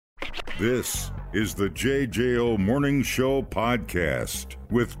This is the JJO Morning Show podcast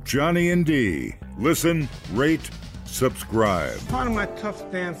with Johnny and D. Listen, rate, subscribe. Part of my tough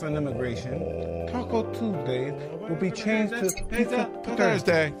stance on immigration, Taco Tuesdays will be changed to Pizza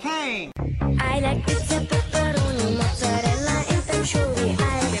Thursday. Hey! I like pizza, pepperoni, mozzarella, and patchouli.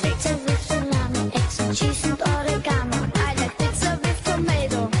 I like pizza with salami, extra cheese, and oregano. I like pizza with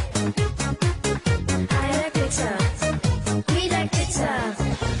tomato. I like pizza. We like pizza.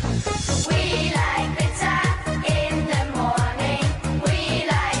 We like pizza in the morning. We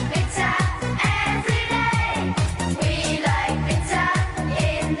like pizza every day. We like pizza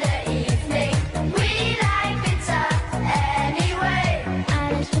in the evening. We like pizza anyway.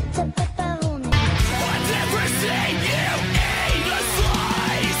 I like pizza, pepperoni. But everything you eat a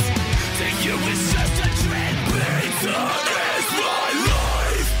slice. To you it's just a trend. Pizza is my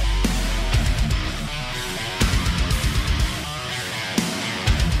life.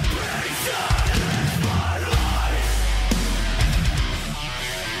 Pizza is my life.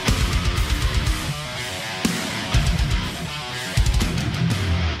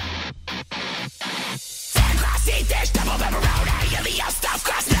 Ten classy dish, double pepperoni, and the stuffed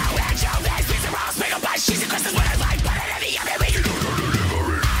crust, no anchovies, pizza rolls, pickle pie, cheesy crust is what I like, put it in the oven, we can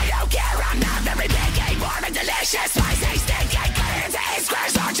I don't care, I'm not very picky, warm and delicious, spicy, stinky, cut it into 8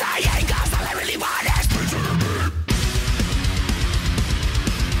 squares or triangles, all I really want is pizza.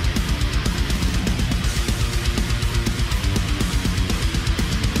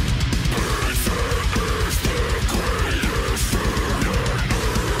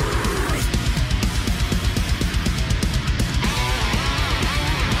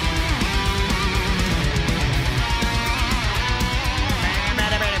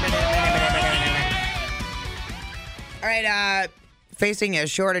 All right, facing a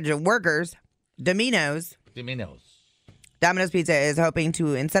shortage of workers, Domino's Pizza is hoping to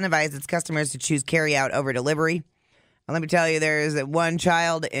incentivize its customers to choose carry-out over delivery. And let me tell you, there is one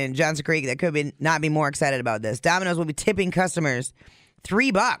child in Johnson Creek that could not be more excited about this. Domino's will be tipping customers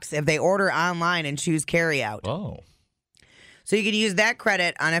 $3 if they order online and choose carry-out. Oh. So you can use that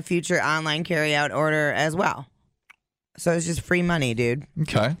credit on a future online carry-out order as well. So it's just free money, dude.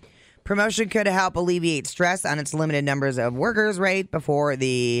 Okay. Promotion could help alleviate stress on its limited numbers of workers right before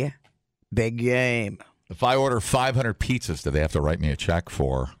the big game. If I order 500 pizzas, do they have to write me a check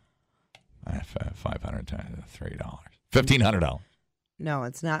for 500 times $3? $1,500. No,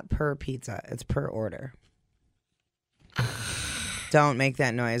 it's not per pizza. It's per order. Don't make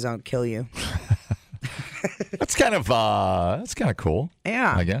that noise. I'll kill you. That's kind of cool.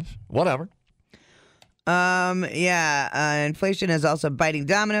 Yeah. I guess. Whatever. Inflation is also biting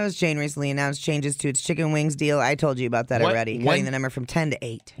Domino's. Chain recently announced changes to its chicken wings deal. I told you about that already. Cutting the number from 10 to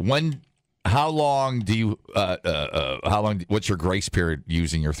 8. How long do you? What's your grace period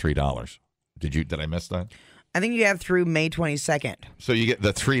using your $3? Did I miss that? I think you have through May 22nd. So you get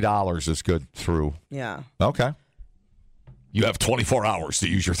the $3 is good through. Yeah. Okay. You have 24 hours to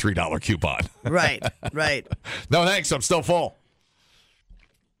use your $3 coupon. Right. No thanks. I'm still full.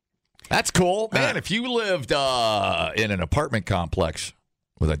 That's cool. Man, if you lived in an apartment complex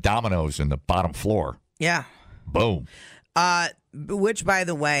with a Domino's in the bottom floor. Yeah. Boom. Which, by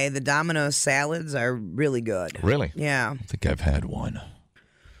the way, the Domino's salads are really good. Really? Yeah. I think I've had one.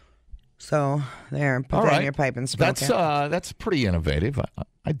 So, there. Put that in your pipe and smoke it. That's pretty innovative.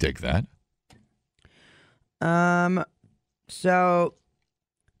 I dig that. So,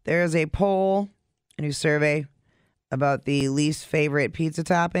 there's a poll, a new survey about the least favorite pizza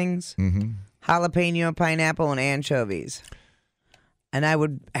toppings. Mm-hmm. Jalapeno, pineapple, and anchovies. And I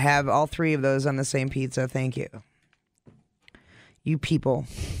would have all 3 of those on the same pizza. Thank you. You people.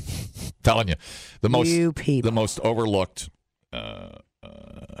 Telling you. The most overlooked Goat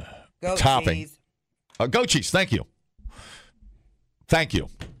topping. cheese. Goat cheese. Thank you. Thank you.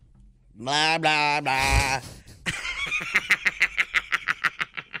 Blah, blah, blah.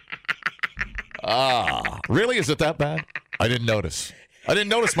 Really? Is it that bad? I didn't notice. I didn't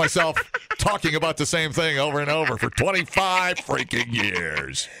notice myself talking about the same thing over and over for 25 freaking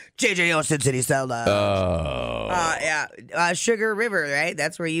years. JJ Austin City Salad. Oh. Yeah. Sugar River, right?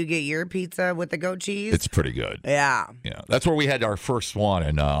 That's where you get your pizza with the goat cheese. It's pretty good. Yeah. Yeah. That's where we had our first one,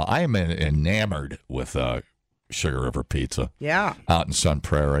 and I am enamored with Sugar River Pizza. Yeah. Out in Sun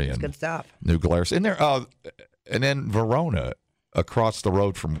Prairie. And good stuff. New Glarus. And then Verona, across the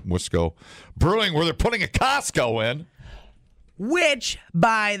road from Wisco Brewing, where they're putting a Costco in. Which,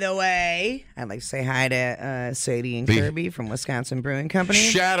 by the way, I'd like to say hi to Sadie and Kirby from Wisconsin Brewing Company.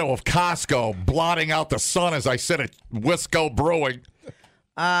 Shadow of Costco blotting out the sun as I sit at Wisco Brewing.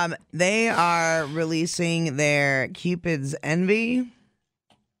 They are releasing their Cupid's Envy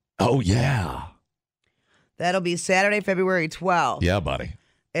Oh, yeah. That'll be Saturday, February 12th. Yeah, buddy.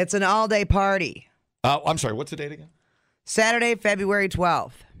 It's an all-day party. I'm sorry, what's the date again? Saturday, February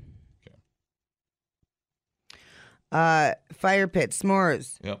 12th. Fire pit,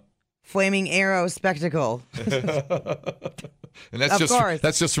 s'mores, Yep. flaming arrow spectacle. And that's Of course.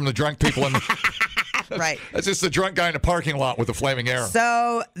 that's just from the drunk people in Right. That's just the drunk guy in the parking lot with the flaming arrow.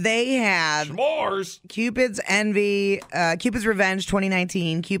 So they have S'mores. Cupid's Envy, Cupid's Revenge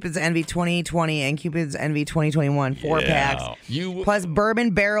 2019, Cupid's Envy 2020, and Cupid's Envy 2021 4-packs. Plus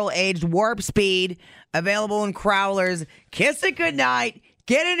bourbon barrel aged Warp Speed available in Crowlers. Kiss it goodnight.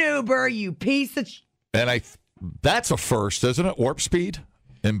 Get an Uber, you piece of And that's a first, isn't it? Warp Speed?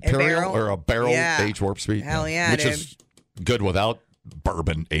 Imperial barrel? or a barrel Yeah. aged Warp Speed? Hell yeah, Which dude. is good without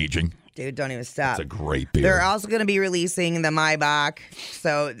bourbon aging. Dude, don't even stop. It's a great beer. They're also going to be releasing the Maybach.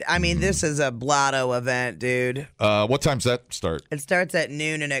 So, I mean, this is a blotto event, dude. What time's that start? It starts at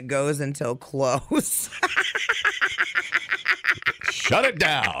noon and it goes until close. Shut it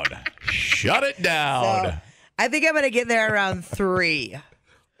down. Shut it down. So, I think I'm going to get there around 3.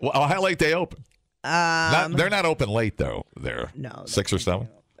 Well, how late they open? They're not open late, though. They're No. 6 or 7?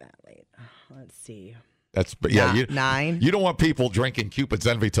 That late. Let's see. You 9. You don't want people drinking Cupid's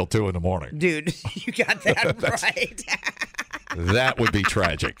Envy till 2 in the morning. Dude, you got that right. That would be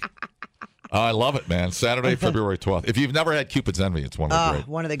tragic. I love it, man. Saturday, February 12th. If you've never had Cupid's Envy, it's one of the great.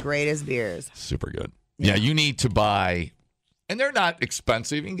 One of the greatest beers. Super good. Yeah, you need to buy, and they're not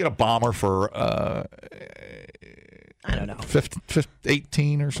expensive. You can get a bomber for I don't know.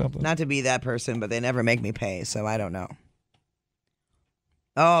 18 or something. Not to be that person, but they never make me pay, so I don't know.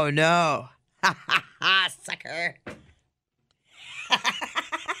 Oh, no. Ha, ha, ha, sucker.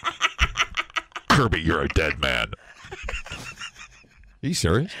 Kirby, you're a dead man. Are you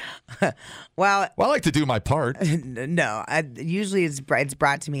serious? Well, I like to do my part. no. Usually it's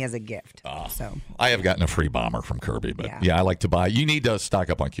brought to me as a gift. So I have gotten a free bomber from Kirby, but yeah, I like to buy. You need to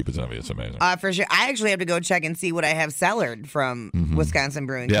stock up on Cupid's Envy. It's amazing. For sure. I actually have to go check and see what I have cellared from Wisconsin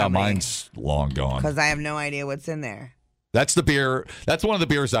Brewing Yeah, Company. mine's long gone. Because I have no idea what's in there. That's the beer. That's one of the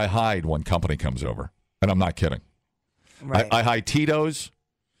beers I hide when company comes over, and I'm not kidding. Right. I hide Tito's,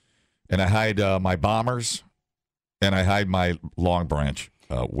 and I hide my bombers, and I hide my Long Branch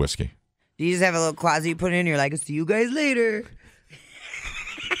whiskey. Do you just have a little closet you put in? You're like, see you guys later.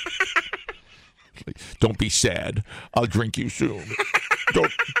 Don't be sad. I'll drink you soon.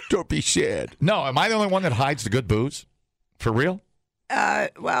 don't be sad. No, am I the only one that hides the good booze? For real? Well,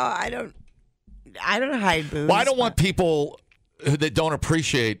 I don't hide booze. Well, I don't want people that don't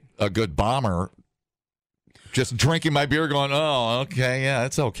appreciate a good bomber just drinking my beer going, oh, okay, yeah,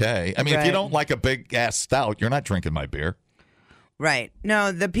 it's okay. I mean, if you Right. don't like a big-ass stout, you're not drinking my beer. Right.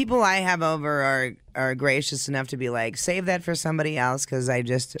 No, the people I have over are gracious enough to be like, save that for somebody else because I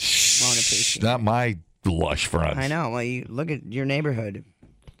just won't appreciate it. Not my lush friends. I know. Well, you look at your neighborhood.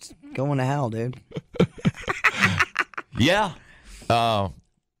 It's going to hell, dude. Yeah.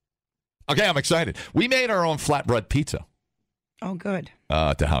 Okay, I'm excited. We made our own flatbread pizza Oh, good.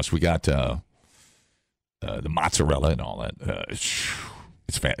 at the house. We got the mozzarella and all that.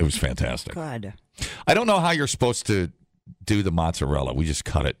 It was fantastic. Good. I don't know how you're supposed to do the mozzarella. We just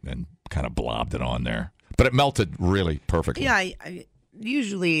cut it and kind of blobbed it on there. But it melted really perfectly. Yeah, I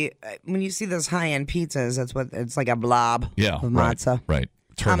usually when you see those high-end pizzas, that's what it's like a blob Yeah, of right, matzo. right.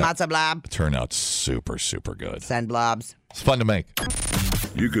 A matzo blob. Turned out super, super good. Send blobs. It's fun to make.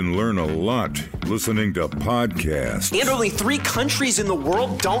 You can learn a lot listening to podcasts. And only 3 countries in the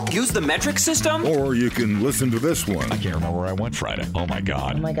world don't use the metric system? Or you can listen to this one. I can't remember where I went Friday. Oh, my Oh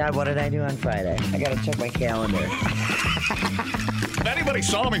God. my God, what did I do on Friday? I got to check my calendar. If anybody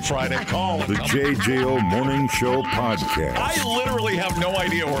saw me Friday, call. The JJO Morning Show podcast. I literally have no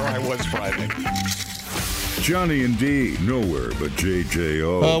idea where I was Friday. Johnny and D, nowhere but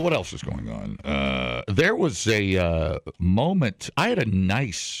JJO. What else is going on? There was a moment. I had a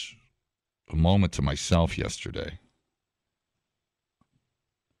nice moment to myself yesterday.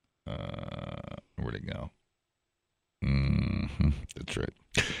 Where'd it go? That's right.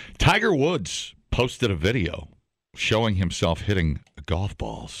 Tiger Woods posted a video showing himself hitting golf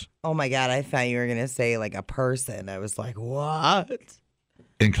balls, Oh my God, I thought you were going to say like a person. I was like, what?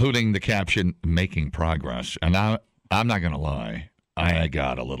 including the caption, making progress. And I'm not going to lie. I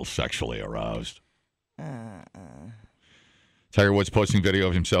got a little sexually aroused. Tiger Woods posting video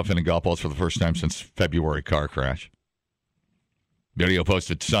of himself hitting golf balls for the first time since February car crash. Video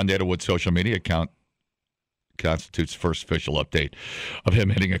posted Sunday to Woods' social media account constitutes first official update of him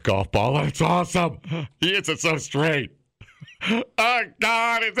hitting a golf ball. It's awesome. He hits it so straight. Oh,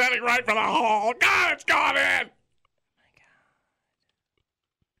 God, it's heading right for the hole. God, it's gone in.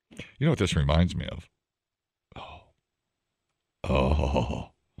 You know what this reminds me of? Oh.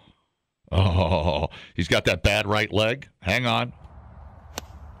 He's got that bad right leg. Hang on.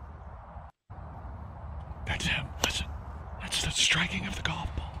 That's him. Listen. That's the striking of the golf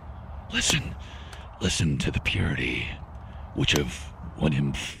ball. Listen. Listen to the purity, which have won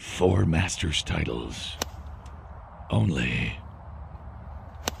him 4 Masters titles. Only.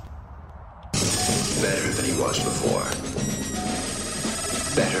 Better than he was before.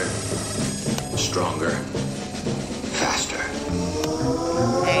 Better. Stronger. Faster.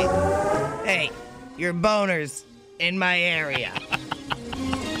 Hey, your boner's in my area.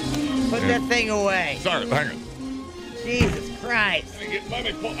 Put that thing away. Sorry, hang on. Jesus Christ. Let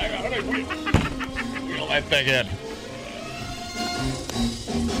me wheel that thing in.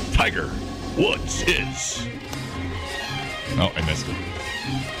 Tiger Woods is. Oh, I missed it.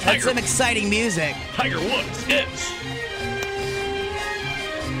 That's some exciting music. Tiger Woods is.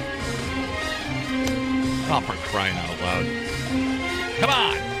 Oh, for crying out loud. Come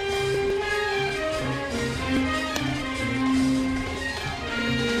on.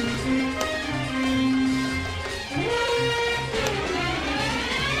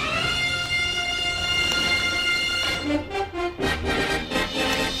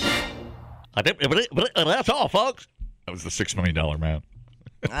 That's all, folks. That was the $6 million man.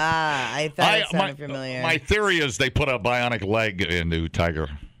 I thought it sounded familiar. My theory is they put a bionic leg into Tiger.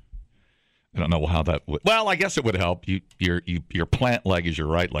 I don't know how that would. Well, I guess it would help. Your plant leg is your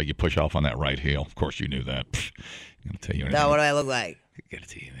right leg. You push off on that right heel. Of course, you knew that. I'm gonna tell you. Now, what do I look like? Get it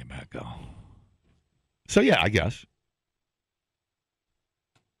to you. They back go. So yeah, I guess.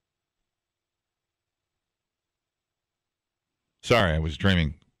 Sorry, I was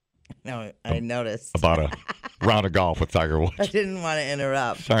dreaming. No, I noticed. About a round of golf with Tiger Woods. I didn't want to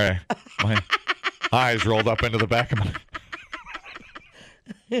interrupt. Sorry. My eyes rolled up into the back of my...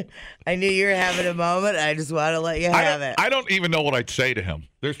 I knew you were having a moment. I just want to let you have it. I don't even know what I'd say to him.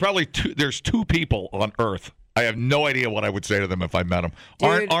 There's probably two people on Earth. I have no idea what I would say to them if I met them.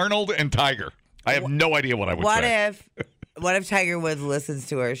 Arnold and Tiger. I have no idea what I would say. What if Tiger Woods listens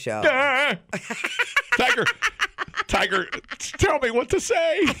to our show? Tiger, tell me what to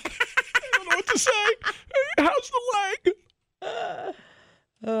say. I don't know what to say. How's the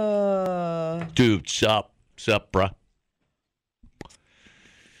leg? Dude, sup, bruh.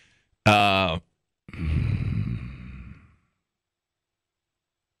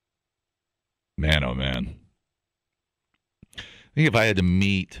 Man, oh man. I think if I had to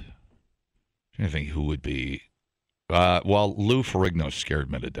meet, I think who would be. Well, Lou Ferrigno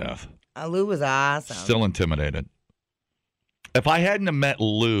scared me to death. Lou was awesome. Still intimidated. If I hadn't have met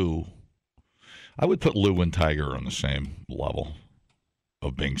Lou, I would put Lou and Tiger on the same level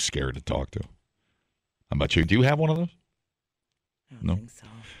of being scared to talk to. How about you? Do you have one of those? I don't think so.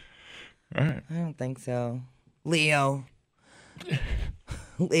 All right. I don't think so. Leo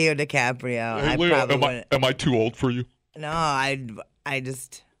DiCaprio. Hey, Leo, am I too old for you? No, I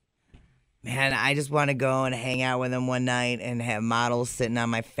just want to go and hang out with him one night and have models sitting on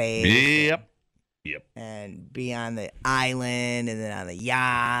my face. Yep. And be on the island and then on the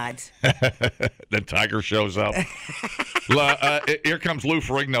yacht. Then Tiger shows up. Here comes Lou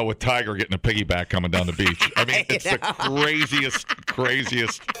Ferrigno with Tiger getting a piggyback coming down the beach. I mean, it's the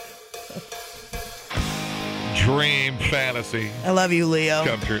craziest dream fantasy. I love you, Leo.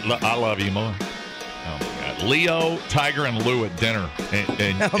 Come true. I love you more. Oh, my God. Leo, Tiger, and Lou at dinner.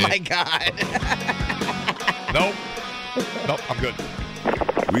 My God. Nope, I'm good.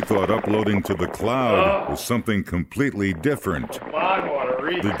 We thought uploading to the cloud was something completely different.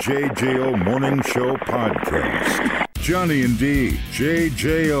 The JJO Morning Show Podcast. Johnny and D,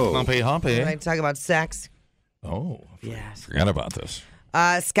 JJO. Humpy. Can I talk about sex? Oh, yes. Forgot about this.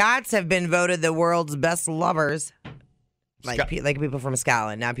 Scots have been voted the world's best lovers. Like people from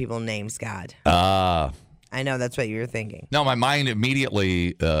Scotland, not people named Scott. I know that's what you were thinking. No, my mind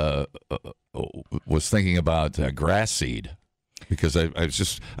immediately was thinking about grass seed. Because I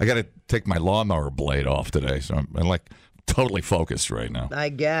got to take my lawnmower blade off today, so I'm like totally focused right now. I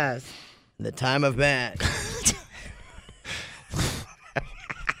guess the time of man.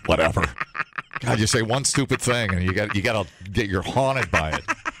 Whatever. God, you say one stupid thing and you got to get you're haunted by it.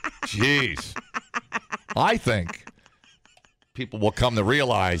 Jeez. I think people will come to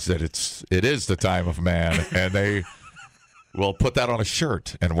realize that it is the time of man, and they will put that on a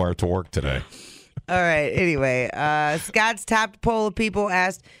shirt and wear it to work today. All right. Anyway, Scott's topped poll of people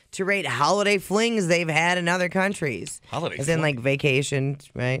asked to rate holiday flings they've had in other countries. As in like vacations,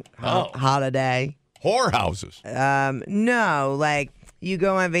 right? Holiday. Whorehouses. No, like you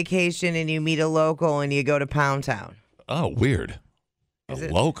go on vacation and you meet a local and you go to Pound Town. Oh, weird. Is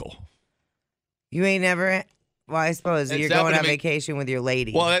it? Local. You ain't never. Well, I suppose It's you're going on definitely- vacation with your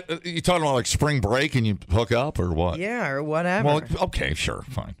lady. Well, you talking about like spring break and you hook up or what? Yeah, or whatever. Well, okay, sure,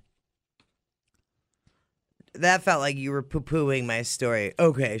 fine. That felt like you were poo-pooing my story.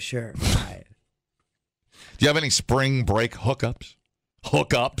 Okay, sure. Fine. Do you have any spring break hookups?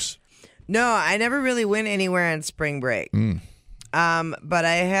 Hookups? No, I never really went anywhere on spring break. But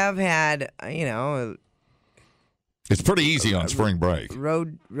I have had, It's pretty easy on spring break.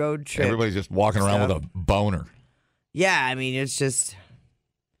 road trip. Everybody's just walking around with a boner. Yeah, I mean, it's just,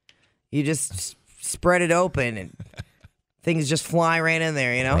 you just spread it open and things just fly right in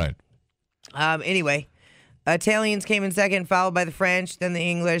there, Right. Anyway, Italians came in second, followed by the French, then the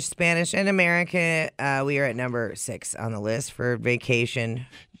English, Spanish, and American. We are at number 6 on the list for vacation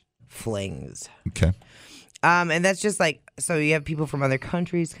flings. Okay. And that's just like, so you have people from other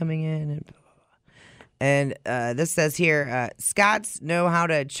countries coming in. And this says here, Scots know how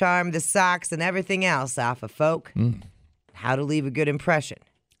to charm the socks and everything else off of folk. How to leave a good impression.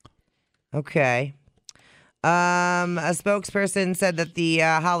 Okay. A spokesperson said that the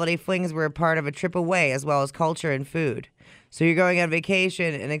holiday flings were a part of a trip away, as well as culture and food. So you're going on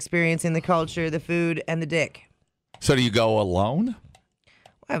vacation and experiencing the culture, the food, and the dick. So do you go alone?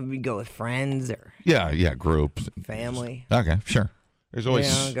 Well, we go with friends or Yeah, groups. family. Okay, sure. There's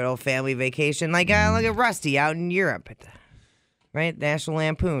always Good old family vacation. Like, look at Rusty out in Europe, right? National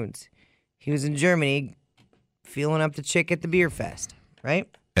Lampoons. He was in Germany feeling up the chick at the beer fest, right?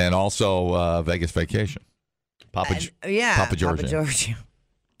 and also Vegas Vacation. Papa Giorgio.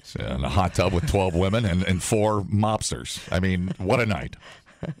 In a hot tub with 12 women and 4 mobsters. I mean, what a night.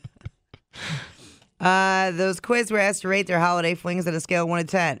 Those quiz were asked to rate their holiday flings at a scale of 1 to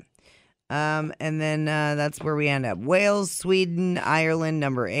 10. And then that's where we end up. Wales, Sweden, Ireland,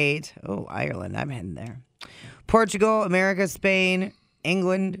 number 8. Oh, Ireland, I'm heading there. Portugal, America, Spain,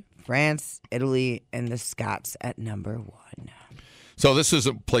 England, France, Italy, and the Scots at number 1. So this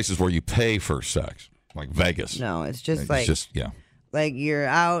isn't places where you pay for sex, like Vegas. No, it's just yeah. Like you're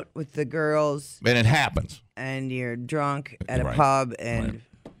out with the girls. And it happens. And you're drunk at a Right. pub and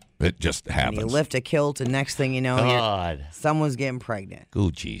It just happens. you lift a kilt and next thing you know, someone's getting pregnant.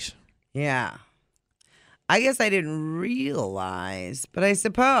 Oh, jeez. Yeah. I guess I didn't realize, but I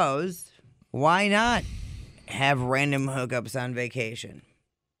suppose why not have random hookups on vacation?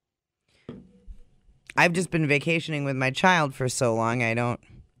 I've just been vacationing with my child for so long, I don't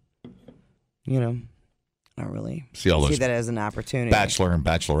really See all those that as an opportunity. bachelor and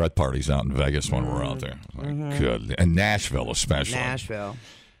bachelorette parties out in Vegas when we're out there. Like, good. And Nashville especially. Nashville.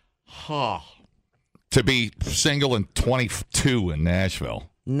 To be single and 22 in Nashville.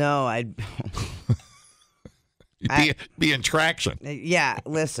 No, I'd... be in traction. Yeah,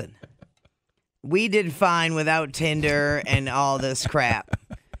 listen. We did fine without Tinder and all this crap.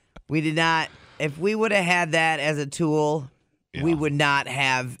 We did not... If we would have had that as a tool, we would not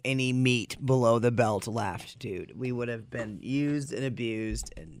have any meat below the belt left, dude. We would have been used and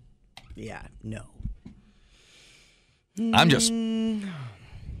abused and, no.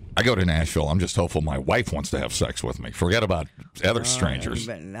 I go to Nashville. I'm just hopeful my wife wants to have sex with me. Forget about other strangers.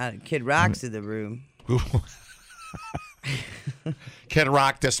 But not Kid Rock's in the room. Kid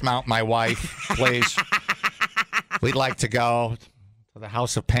Rock, dismount my wife, please. We'd like to go to the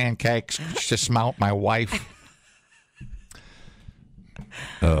House of Pancakes. Dismount my wife.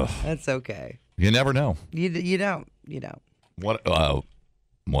 That's okay. You never know. You don't. What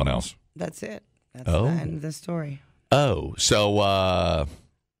else? That's it. That's Oh. the end of the story. Oh, so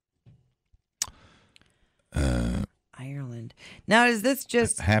Ireland. Now, is this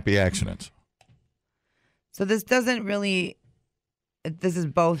just... happy accidents. So this doesn't really... This is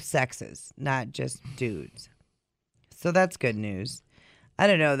both sexes, not just dudes. So that's good news. I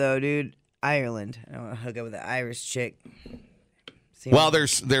don't know, though, dude. Ireland. I don't want to hook up with an Irish chick. Well,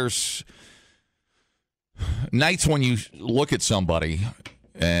 there's nights when you look at somebody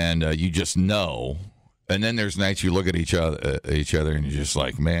and you just know, and then there's nights you look at each other and you're just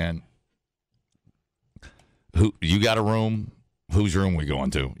like, man, who you got a room? Whose room we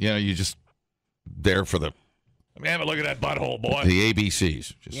going to? You know, you just there for the. I mean, have a look at that butthole, boy. The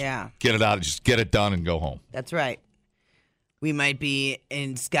ABCs. Just get it out. Just get it done and go home. That's right. We might be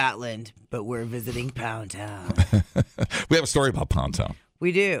in Scotland, but we're visiting Pound Town. We have a story about Pound Town.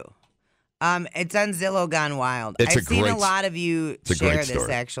 We do. It's on Zillow Gone Wild. I've seen a lot of you share this,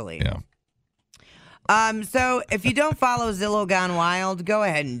 story. actually. Yeah. So if you don't follow Zillow Gone Wild, go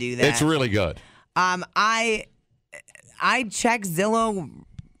ahead and do that. It's really good. I check Zillow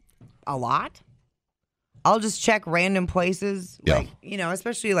a lot. I'll just check random places, like,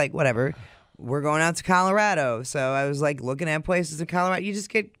 especially like whatever. we're going out to Colorado. So I was like looking at places in Colorado. You just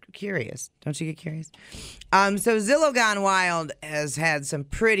get curious. Don't you get curious? So Zillow Gone Wild has had some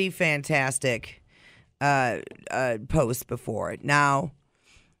pretty fantastic posts before. Now,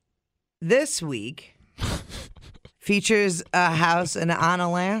 this week features a house in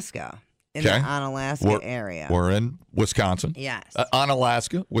Onalaska, in the Onalaska area. We're in Wisconsin. Yes.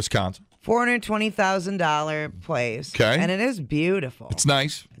 Onalaska, Wisconsin. $420,000 place. Okay. And it is beautiful. It's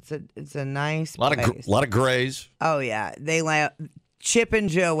nice. It's a nice A lot place. of grays. Oh yeah, Chip and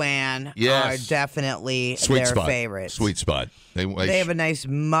Joanne are definitely Sweet their spot. favorites. Sweet spot. They have a nice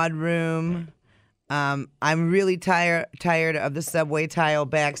mud room. I'm really tired of the subway tile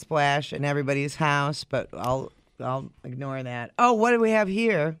backsplash in everybody's house, but I'll ignore that. Oh, what do we have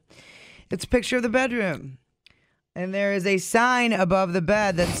here? It's a picture of the bedroom. And there is a sign above the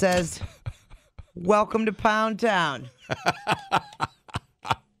bed that says, "Welcome to Pound Town."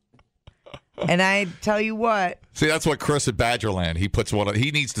 And I tell you what. See, that's what Chris at Badgerland,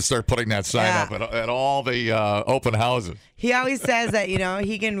 he needs to start putting that sign up at all the open houses. He always says that,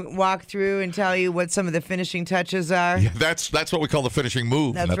 he can walk through and tell you what some of the finishing touches are. Yeah, that's what we call the finishing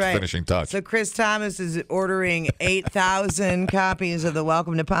move. That's and that's right. The finishing touch. So Chris Thomas is ordering 8,000 copies of the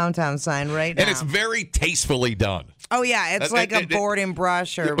Welcome to Pound Town sign right now. And it's very tastefully done. Oh, yeah. It's like a board and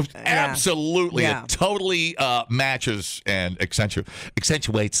brush. Absolutely. Yeah. It totally matches and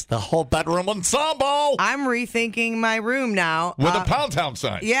accentuates the whole bedroom ensemble. I'm rethinking my room now. With a Pound Town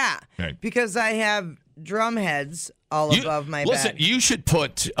sign. Yeah. Okay. Because I have drum heads all above my Listen, bed. you should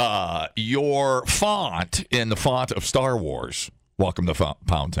put your font in the font of Star Wars. Welcome to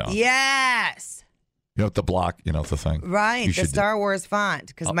Pound Town. Yes. You know, the block, the thing. Right, the Star Wars font,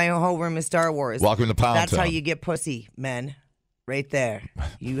 because my whole room is Star Wars. Welcome to Pound Town. That's how you get pussy, men. Right there.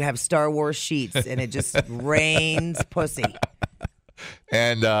 You have Star Wars sheets, and it just rains pussy.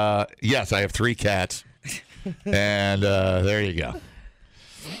 And, yes, I have 3 cats. And there you go.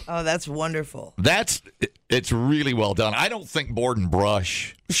 Oh, that's wonderful. It's really well done. I don't think Board and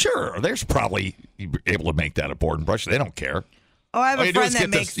Brush, sure, there's probably able to make that a Board and Brush. They don't care. Oh, I have a friend that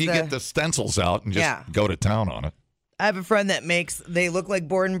makes you get the stencils out and just go to town on it. I have a friend that they look like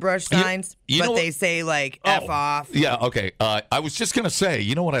board and brush signs, but they say like F off. Yeah, okay. I was just going to say,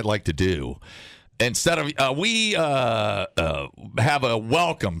 you know what I'd like to do? Instead of, we have a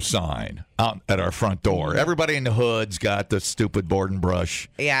welcome sign out at our front door. Everybody in the hood's got the stupid board and brush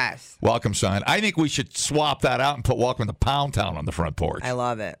welcome sign. I think we should swap that out and put Welcome to Pound Town on the front porch. I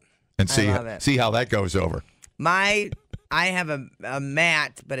love it. And see how that goes over. I have a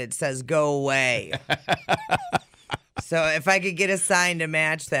mat, but it says "Go away." So if I could get a sign to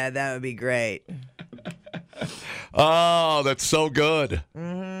match that, that would be great. Oh, that's so good.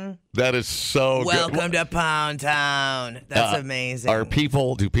 Mm-hmm. That is so Welcome good. Welcome to Pound Town. That's amazing.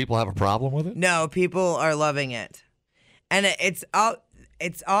 Do people have a problem with it? No, people are loving it. And it's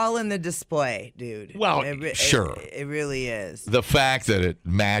all in the display, dude. Well, sure. It really is. The fact that it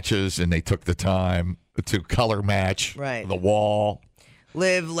matches and they took the time to color match the wall.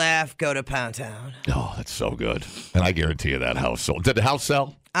 Live, laugh, go to Pound Town. Oh, that's so good. And I guarantee you that house sold. Did the house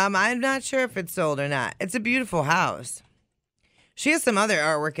sell? I'm not sure if it's sold or not. It's a beautiful house. She has some other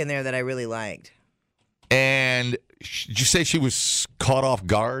artwork in there that I really liked. And did you say she was caught off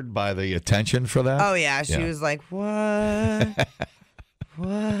guard by the attention for that? Oh, yeah. She was like, what?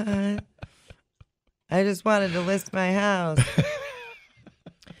 What? I just wanted to list my house.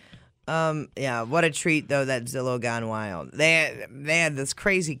 Yeah, what a treat though that Zillow Gone Wild. They had this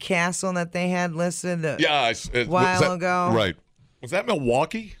crazy castle that they had listed a while ago. Right. Was that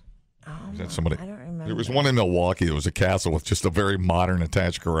Milwaukee? Oh, was that somebody? I don't remember. There was one in Milwaukee. There was a castle with just a very modern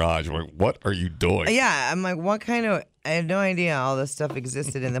attached garage. I'm like, what are you doing? Yeah, I'm like, what kind of? I had no idea all this stuff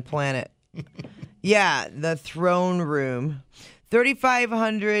existed in the planet. Yeah, the throne room,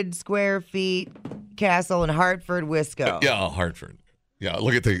 3,500 square feet castle in Hartford, Wisco. Yeah, Hartford. Yeah,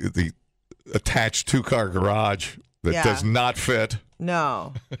 look at the attached 2-car garage that does not fit.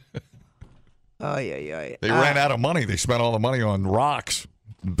 No. Oh, yeah. They ran out of money. They spent all the money on rocks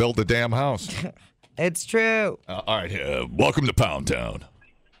to build the damn house. It's true. All right, welcome to Pound Town.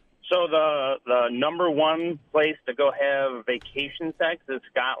 So the number one place to go have vacation sex is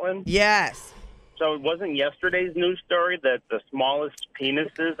Scotland? Yes. So it wasn't yesterday's news story that the smallest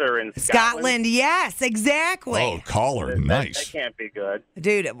penises are in Scotland? Yes, exactly. Oh, caller, nice. That can't be good.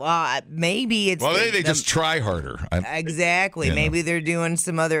 Dude, well, maybe it's... Well, they just try harder. Exactly. Maybe they're doing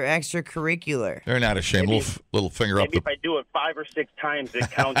some other extracurricular. They're not ashamed. Little finger up. Maybe if I do it 5 or 6 times,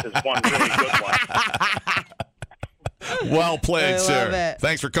 it counts as one really good one. Well played, sir. Love it.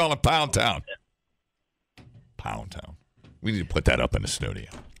 Thanks for calling Pound Town. Pound Town. We need to put that up in the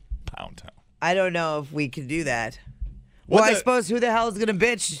studio. Pound Town. I don't know if we could do that. Well, I suppose who the hell is going to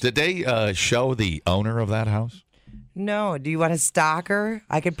bitch? Did they show the owner of that house? No. Do you want to stalk her?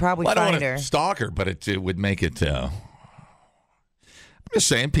 I could probably I don't find want her. to stalk her, but it would make it. I'm just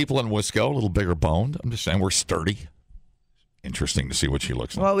saying, people in Wisco, a little bigger boned. I'm just saying, we're sturdy. Interesting to see what she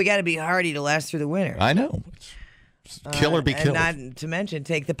looks like. Well, we got to be hardy to last through the winter. I know. Kill or be killed. And not to mention,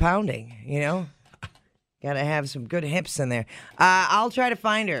 take the pounding, Got to have some good hips in there. I'll try to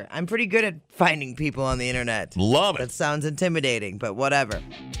find her. I'm pretty good at finding people on the internet. Love it. That sounds intimidating, but whatever.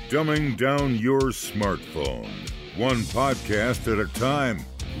 Dumbing down your smartphone. One podcast at a time.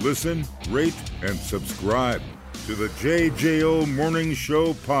 Listen, rate, and subscribe to the JJO Morning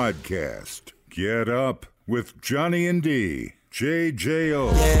Show podcast. Get up with Johnny and D.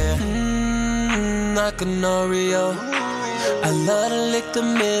 JJO. Yeah, like an Oreo. I love to lick the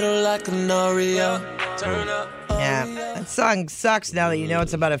middle like an Oreo. Turn up. Yeah, that song sucks now that you know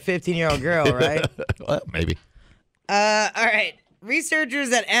it's about a 15-year-old girl, right? Well, maybe. All right.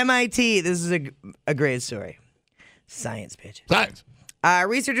 Researchers at MIT. This is a great story. Science, bitch. Science.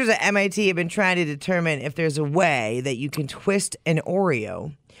 Researchers at MIT have been trying to determine if there's a way that you can twist an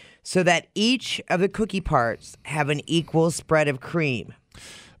Oreo so that each of the cookie parts have an equal spread of cream.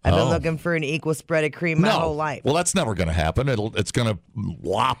 I've been looking for an equal spread of cream my whole life. Well, that's never going to happen. It's going to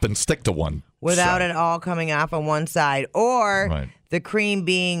lop and stick to one without side. it all coming off on one side, or the cream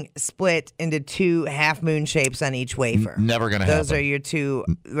being split into two half-moon shapes on each wafer. Never going to happen. Those are your two,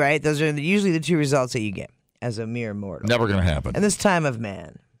 right? Those are usually the two results that you get as a mere mortal. Never going to happen. In this time of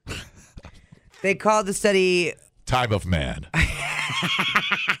man. They called the study... Time of man.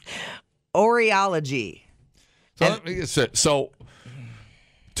 Oreology. So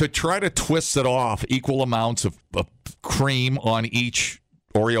to try to twist it off, equal amounts of cream on each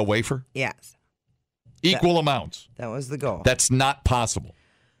Oreo wafer? Yes. Equal amounts. That was the goal. That's not possible.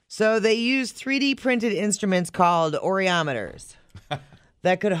 So they used 3D printed instruments called Oreometers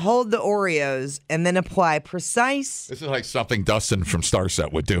that could hold the Oreos and then apply precise... This is like something Dustin from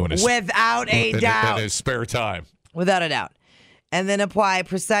Starset would do in his... Without a doubt. In his spare time. Without a doubt. And then apply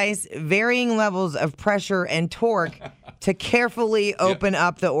precise varying levels of pressure and torque to carefully open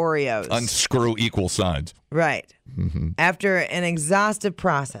up the Oreos. Unscrew equal sides. Right. Mm-hmm. After an exhaustive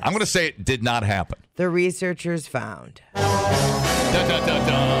process. I'm going to say it did not happen. The researchers found.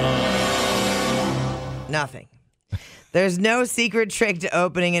 Nothing. There's no secret trick to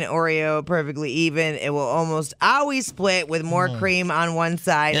opening an Oreo perfectly even. It will almost always split with more cream on one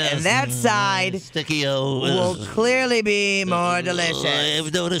side, and that side will clearly be more delicious.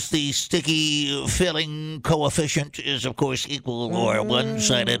 I've noticed the sticky filling coefficient is, of course, equal or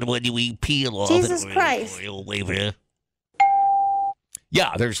one-sided when we peel off Jesus an Christ. Oreo wafer.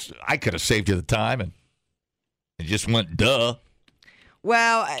 Yeah, I could have saved you the time and it just went duh.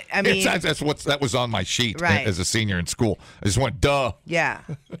 Well, I mean, that was on my sheet right. as a senior in school. I just went duh. Yeah.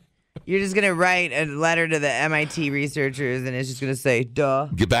 You're just going to write a letter to the MIT researchers and it's just going to say duh.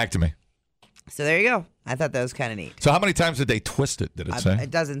 Get back to me. So there you go. I thought that was kind of neat. So how many times did they twist it? Did it say? It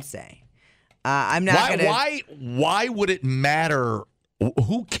doesn't say. I'm not going to. Why would it matter?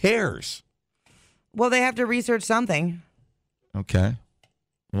 Who cares? Well, they have to research something. Okay.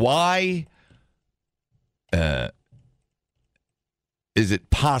 Why? Is it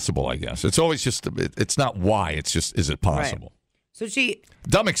possible, I guess? It's always just, it's not why, it's just, is it possible? Right. So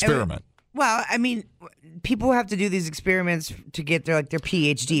dumb experiment. Well, I mean, people have to do these experiments to get their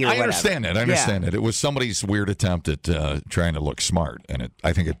PhD or whatever. I understand it. I understand it. It was somebody's weird attempt at trying to look smart, and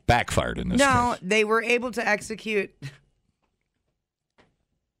I think it backfired in this case. No, they were able to execute.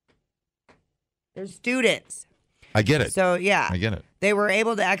 They're students. I get it. So, yeah. I get it. They were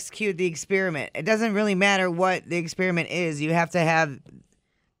able to execute the experiment. It doesn't really matter what the experiment is. You have to have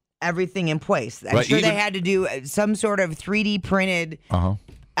everything in place. I'm sure they had to do some sort of 3D printed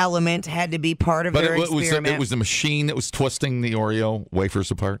element had to be part of their experiment. It was the machine that was twisting the Oreo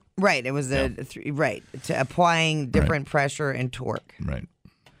wafers apart? Right. It was to applying different pressure and torque. Right.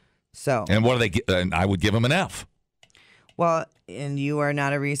 So. And what do they get? And I would give them an F. Well, and you are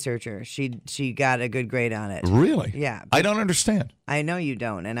not a researcher. She got a good grade on it. Really? Yeah. I don't understand. I know you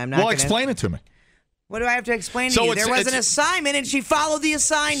don't, and I'm not. Well, explain it to me. What do I have to explain to you? There was an assignment, and she followed the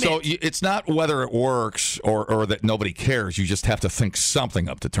assignment. So it's not whether it works or that nobody cares. You just have to think something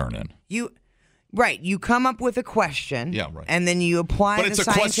up to turn in. You come up with a question. Yeah, right. And then you apply the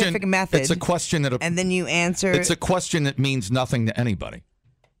scientific method. It's a question that. And then you answer. It's a question that means nothing to anybody.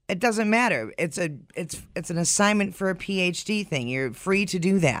 It doesn't matter. It's an assignment for a PhD thing. You're free to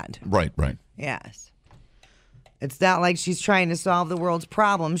do that. Right. Yes. It's not like she's trying to solve the world's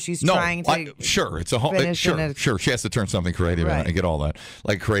problems. She's trying to. Sure, it's a whole. finish Sure, in a- sure. She has to turn something creative in. Right. I get all that,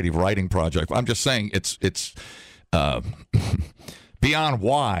 like a creative writing project. I'm just saying it's beyond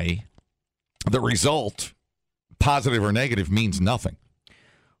why the result, positive or negative, means nothing.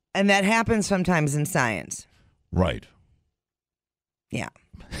 And that happens sometimes in science. Right. Yeah.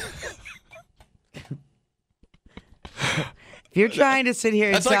 If you're trying to sit here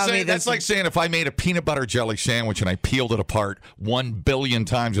and That's like tell me saying, this, that's like saying if I made a peanut butter jelly sandwich and I peeled it apart 1 billion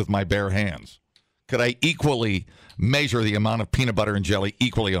times with my bare hands, could I equally measure the amount of peanut butter and jelly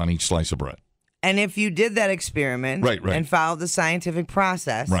equally on each slice of bread? and if you did that experiment Right. and followed the scientific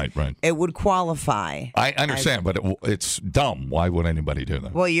process, Right. it would qualify. I understand, but it's dumb. Why would anybody do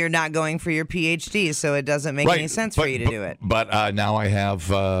that? Well, you're not going for your PhD, so it doesn't make any sense for you to do it. But now I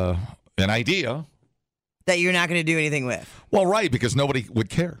have an idea. That you're not going to do anything with. Well, right, because nobody would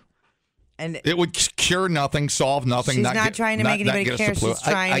care. And it would cure nothing, solve nothing. she's not trying to make anybody care. She's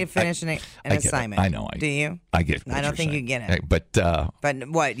trying to finish an assignment. I know. Do you? I get. I don't think you get it. But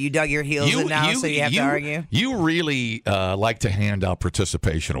what? You dug your heels in now, so you have to argue. You really like to hand out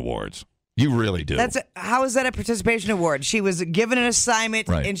participation awards. You really do. How is that a participation award? She was given an assignment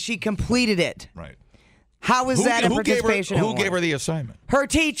and she completed it. Right. How is that a participation award? Who gave her the assignment? Her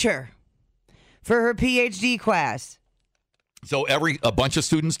teacher for her PhD class. So a bunch of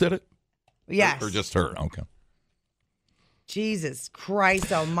students did it? Yes. Or just her? Okay. Jesus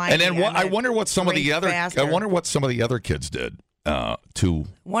Christ Almighty! And then I wonder what some of the other kids did too.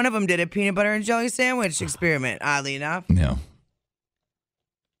 One of them did a peanut butter and jelly sandwich experiment. Oddly enough. Yeah.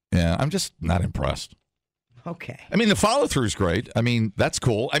 Yeah, I'm just not impressed. Okay. I mean, the follow through is great. I mean, that's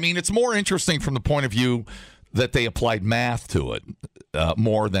cool. I mean, it's more interesting from the point of view that they applied math to it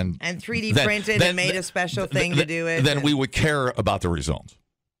more than and 3D printed and made a special thing to do it. Then we would care about the results.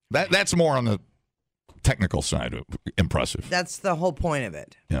 That's more on the technical side. Impressive. That's the whole point of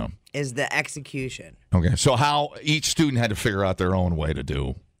it. Yeah. Is the execution. Okay. So how each student had to figure out their own way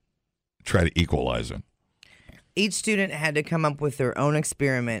to try to equalize it. Each student had to come up with their own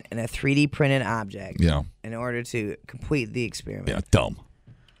experiment in a 3D printed object. Yeah. In order to complete the experiment. Yeah. Dumb.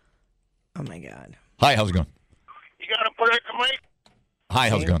 Oh my God. Hi. How's it going? You got to put it to Mike. Hi.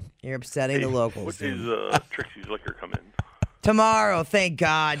 How's it going? You're upsetting the locals. What is Trixie's liquor come in? Tomorrow, thank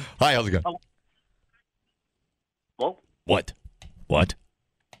God. Hi, how's it going? Hello? What?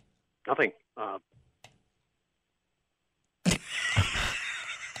 Nothing.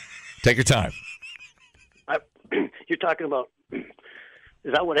 Take your time. You're talking about, is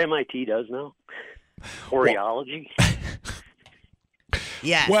that what MIT does now? Oreology?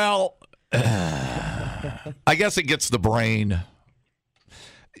 Yes. Well, I guess it gets the brain.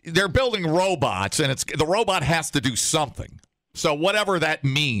 They're building robots, and the robot has to do something. So whatever that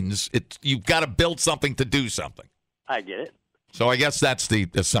means, you've got to build something to do something. I get it. So I guess that's the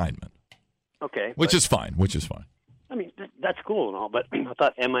assignment. Okay. Which is fine. I mean, that's cool and all, but I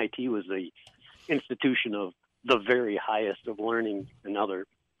thought MIT was the institution of the very highest of learning, and now they're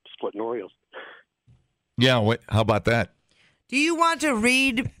splitting Oreos. Yeah, how about that? Do you want to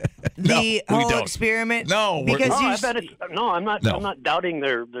read the whole experiment? No, because I'm not doubting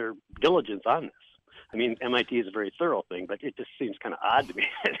their diligence on this. I mean, MIT is a very thorough thing, but it just seems kind of odd to me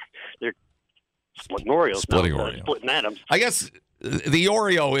that they're splitting Oreos. Splitting atoms. I guess the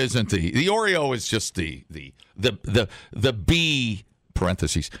Oreo isn't the Oreo is just the B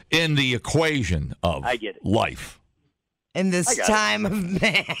parentheses in the equation of life. In this time of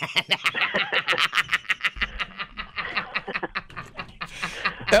man.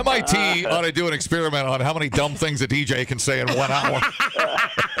 MIT ought to do an experiment on how many dumb things a DJ can say in 1 hour.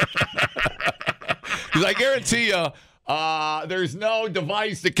 Because I guarantee you, there's no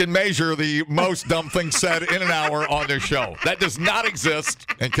device that can measure the most dumb things said in an hour on their show. That does not exist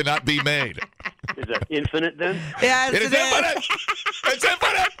and cannot be made. Is that infinite then? Yes, it is infinite. It's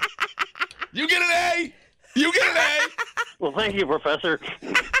infinite. You get an A. You get an A. Well, thank you, Professor.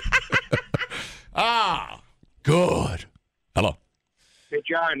 Good. Hello. Hey,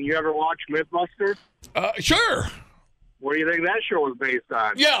 John, you ever watch Mythbusters? Sure. What do you think that show was based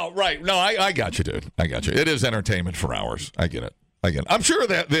on? Yeah, right. No, I got you, dude. I got you. It is entertainment for hours. I get it. I'm sure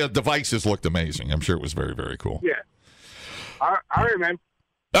that the devices looked amazing. I'm sure it was very, very cool. Yeah. All right, man.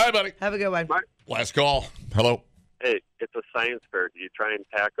 All right, buddy. Have a good one. Bye. Last call. Hello. Hey, it's a science fair. Do you try and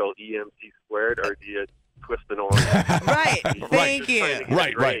tackle EMC squared, or do you twist an orange? Right. Thank you.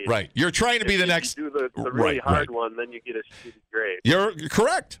 Right. You're trying to be the next. If you do the really hard one, then you get a shitty grade. You're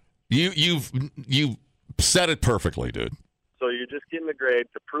correct. You've said it perfectly, dude. So you're just getting a grade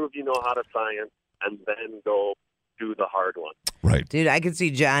to prove you know how to science, and then go do the hard one. Right. Dude, I could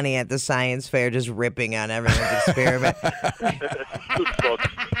see Johnny at the science fair just ripping on everyone's experiment.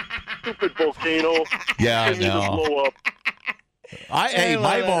 Stupid volcano. Yeah, I Didn't even know. blow up. Hey,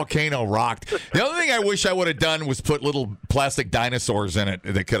 my volcano rocked. The only thing I wish I would have done was put little plastic dinosaurs in it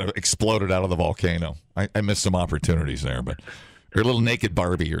that could have exploded out of the volcano. I missed some opportunities there, but or a little naked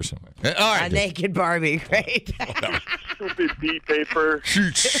Barbie or something. All right, A naked Barbie, great. Stupid bee paper.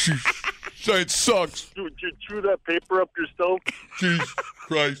 It sucks. Did you chew that paper up yourself? Jesus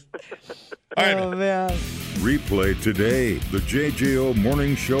Christ. Oh, man. Replay today the JJO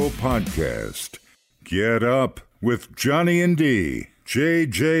Morning Show podcast. Get up with Johnny and D.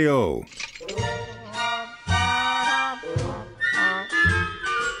 JJO.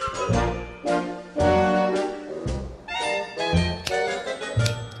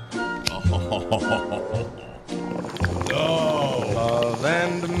 Love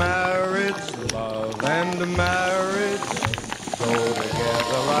and marriage go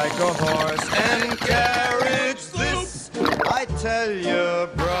together like a horse and carriage. This I tell you,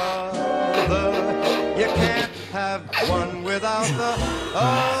 brother, you can't have one without the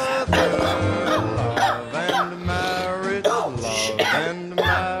other. Love and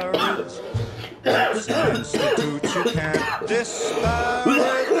marriage, it's an institute you can't disparage.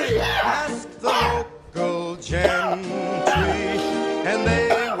 Ask the local gentry, and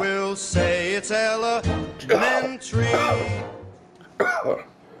they will say it's elementary.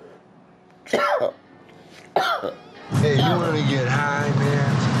 Hey, you want to get high,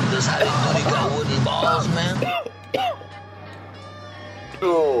 man? This how you know they got wooden balls, man?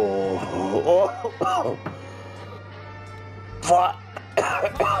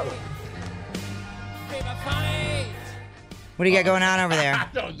 What do you got going on over there? I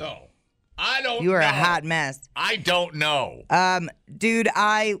don't know. You are a hot mess. I don't know. Dude,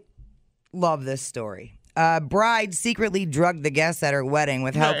 I love this story. Bride secretly drugged the guests at her wedding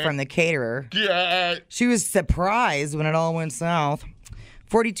with help from the caterer. Yeah. She was surprised when it all went south.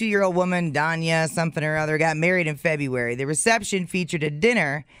 42-year-old woman, Danya something or other, got married in February. The reception featured a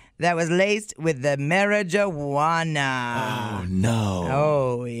dinner that was laced with the marijuana. Oh, no.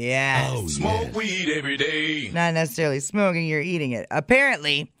 Oh, yes. Oh, Smoke weed every day. Not necessarily smoking, you're eating it.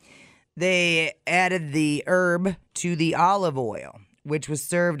 Apparently, they added the herb to the olive oil, which was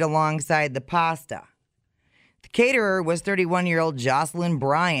served alongside the pasta. The caterer was 31-year-old Jocelyn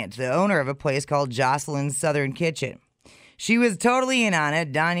Bryant, the owner of a place called Jocelyn's Southern Kitchen. She was totally in on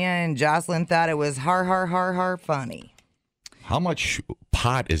it. Danya and Jocelyn thought it was har funny. How much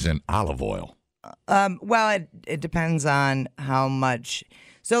pot is in olive oil? Well, it depends on how much.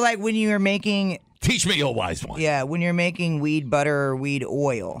 So, like when you're making... Teach me, a wise one. Yeah, when you're making weed butter or weed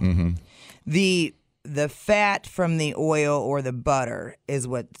oil, the fat from the oil or the butter is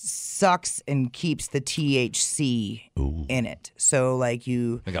what sucks and keeps the THC in it. So, like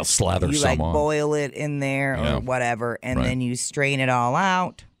I think I'll slather you some like on. boil it in there Yeah. or whatever, and Right. then you strain it all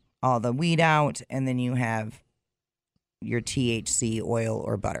out, all the weed out, and then you have your THC oil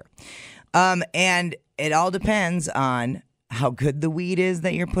or butter. And it all depends on how good the weed is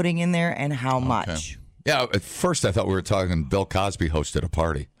that you're putting in there and how much. Yeah, at first I thought we were talking Bill Cosby hosted a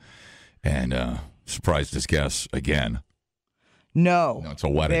party and surprised his guests again. No, it's a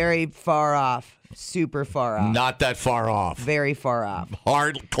wedding. Very far off. Super far off. Not that far off. Very far off.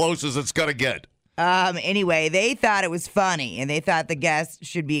 Hard, close as it's going to get. Anyway, they thought it was funny, and they thought the guests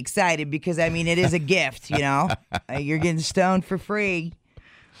should be excited because, I mean, it is a gift, you know? You're getting stoned for free.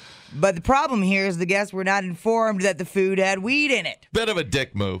 But the problem here is the guests were not informed that the food had weed in it. Bit of a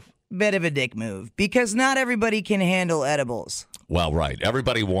dick move. Bit of a dick move, because not everybody can handle edibles. Well, right.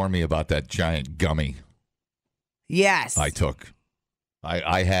 Everybody warned me about that giant gummy Yes. I took.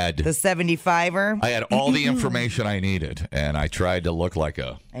 I had the 75er. I had all the information I needed, and I tried to look like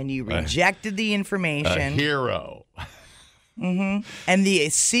and you rejected the information. a hero. And the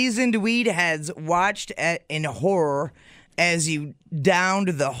seasoned weed heads watched in horror as you downed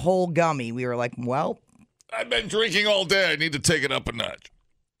the whole gummy. We were like, well, I've been drinking all day. I need to take it up a notch.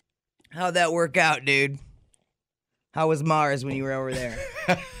 how'd that work out, dude? How was Mars when you were over there?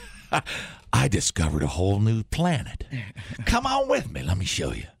 I discovered a whole new planet. Come on with me. Let me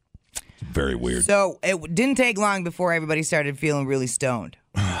show you. It's very weird. So it didn't take long before everybody started feeling really stoned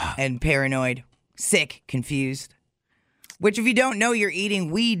and paranoid, sick, confused. Which, if you don't know you're eating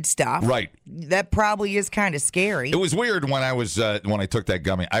weed stuff, Right. that probably is kind of scary. It was weird when I was when I took that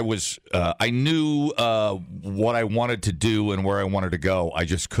gummy. I knew what I wanted to do and where I wanted to go. I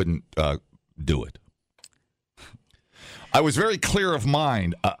just couldn't do it. I was very clear of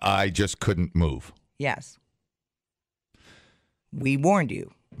mind. I just couldn't move. Yes. We warned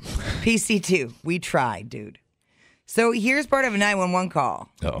you. PC2, we tried, dude. So here's part of a 911 call.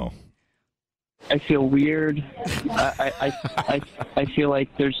 Uh-oh. I feel weird. I feel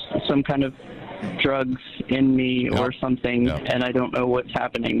like there's some kind of drugs in me or something, and I don't know what's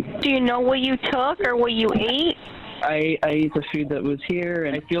happening. Do you know what you took or what you ate? I ate the food that was here,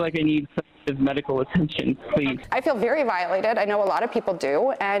 and I feel like I need some kind of medical attention, please. I feel very violated. I know a lot of people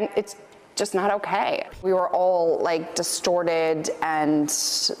do, and it's just not okay. We were all like distorted, and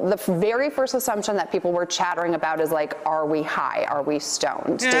the very first assumption that people were chattering about is like, are we high? Are we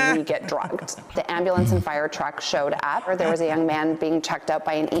stoned? Did we get drugged? The ambulance and fire truck showed up. There was a young man being checked out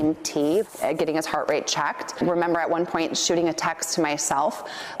by an EMT, getting his heart rate checked. Remember at one point shooting a text to myself,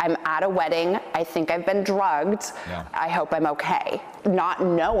 I'm at a wedding, I think I've been drugged, I hope I'm okay. Not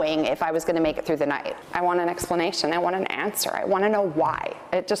knowing if I was gonna make it through the night. I want an explanation, I want an answer, I wanna know why.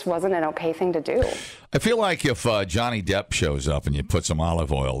 It just wasn't an okay thing to do. I feel like if Johnny Depp shows up and you put some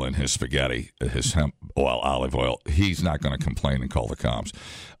olive oil in his spaghetti, his hemp oil, olive oil, he's not going to complain and call the cops.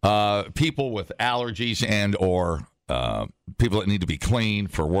 People with allergies and or people that need to be clean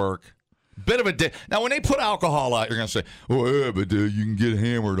for work. Bit of a now when they put alcohol out, you're going to say, "Oh yeah, but you can get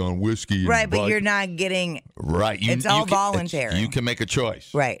hammered on whiskey." Right, but you're not getting. Right, it's all voluntary. You can make a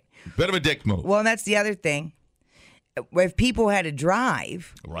choice. Right. Bit of a dick move. Well, and that's the other thing. If people had to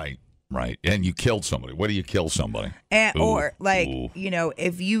drive. Right. Right, and you killed somebody. What do you kill somebody? Or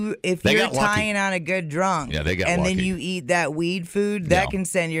if you're tying on a good drunk, they got and lucky. then you eat that weed food, that can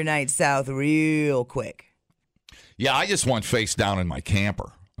send your night south real quick. Yeah, I just went face down in my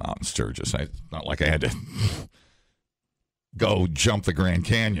camper out in Sturgis. Not like I had to go jump the Grand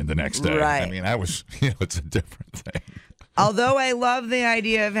Canyon the next day. Right. I mean, I was, it's a different thing. Although I love the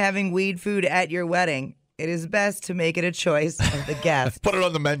idea of having weed food at your wedding, it is best to make it a choice of the guest. Put it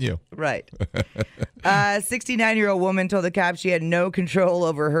on the menu. Right. 69-year-old woman told the cops she had no control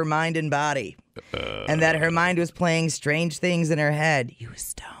over her mind and body, and that her mind was playing strange things in her head. He was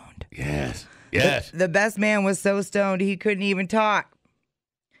stoned. Yes. The best man was so stoned he couldn't even talk.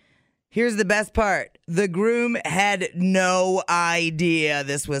 Here's the best part. The groom had no idea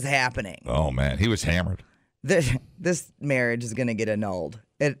this was happening. Oh, man. He was hammered. This marriage is going to get annulled.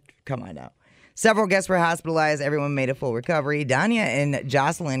 Come on now. Several guests were hospitalized. Everyone made a full recovery. Danya and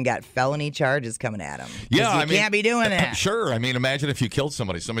Jocelyn got felony charges coming at them. Yeah, you can't be doing that. Sure. I mean, imagine if you killed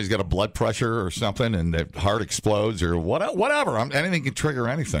somebody. Somebody's got a blood pressure or something, and their heart explodes or whatever. Anything can trigger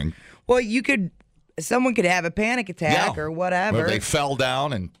anything. Well, someone could have a panic attack or whatever. Or they fell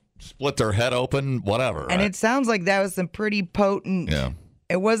down and split their head open, whatever. And it sounds like that was some pretty potent. Yeah.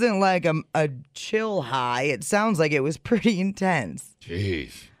 It wasn't like a chill high. It sounds like it was pretty intense.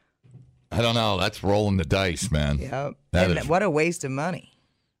 Jeez. I don't know. That's rolling the dice, man. Yep. And what a waste of money.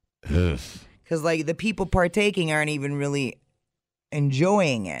 Because, the people partaking aren't even really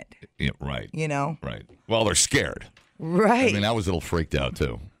enjoying it. Yeah, right. Right. Well, they're scared. Right. I mean, I was a little freaked out,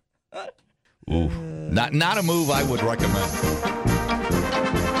 too. Ooh. Not a move I would recommend.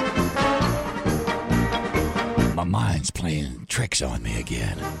 My mind's playing tricks on me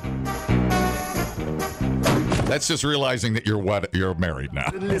again. That's just realizing that you're married now.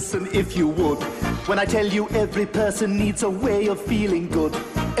 Listen if you would, when I tell you every person needs a way of feeling good.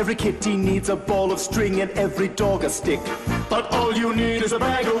 Every kitty needs a ball of string and every dog a stick. But all you need is a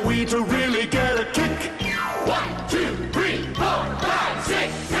bag of weed to really get a kick. 1, 2, 3, 4, 5,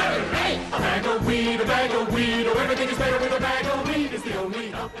 6, 7, 8. A bag of weed, oh everything is better with a bag of weed. It's the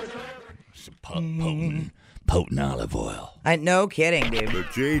only help there's ever. Potent olive oil. No kidding, dude. The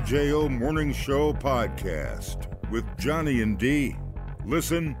JJO Morning Show podcast with Johnny and D.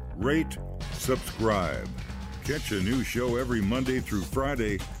 Listen, rate, subscribe. Catch a new show every Monday through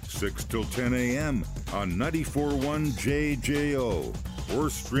Friday, 6 till 10 a.m. on 94.1 JJO or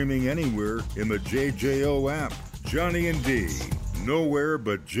streaming anywhere in the JJO app. Johnny and D. Nowhere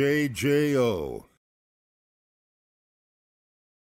but JJO.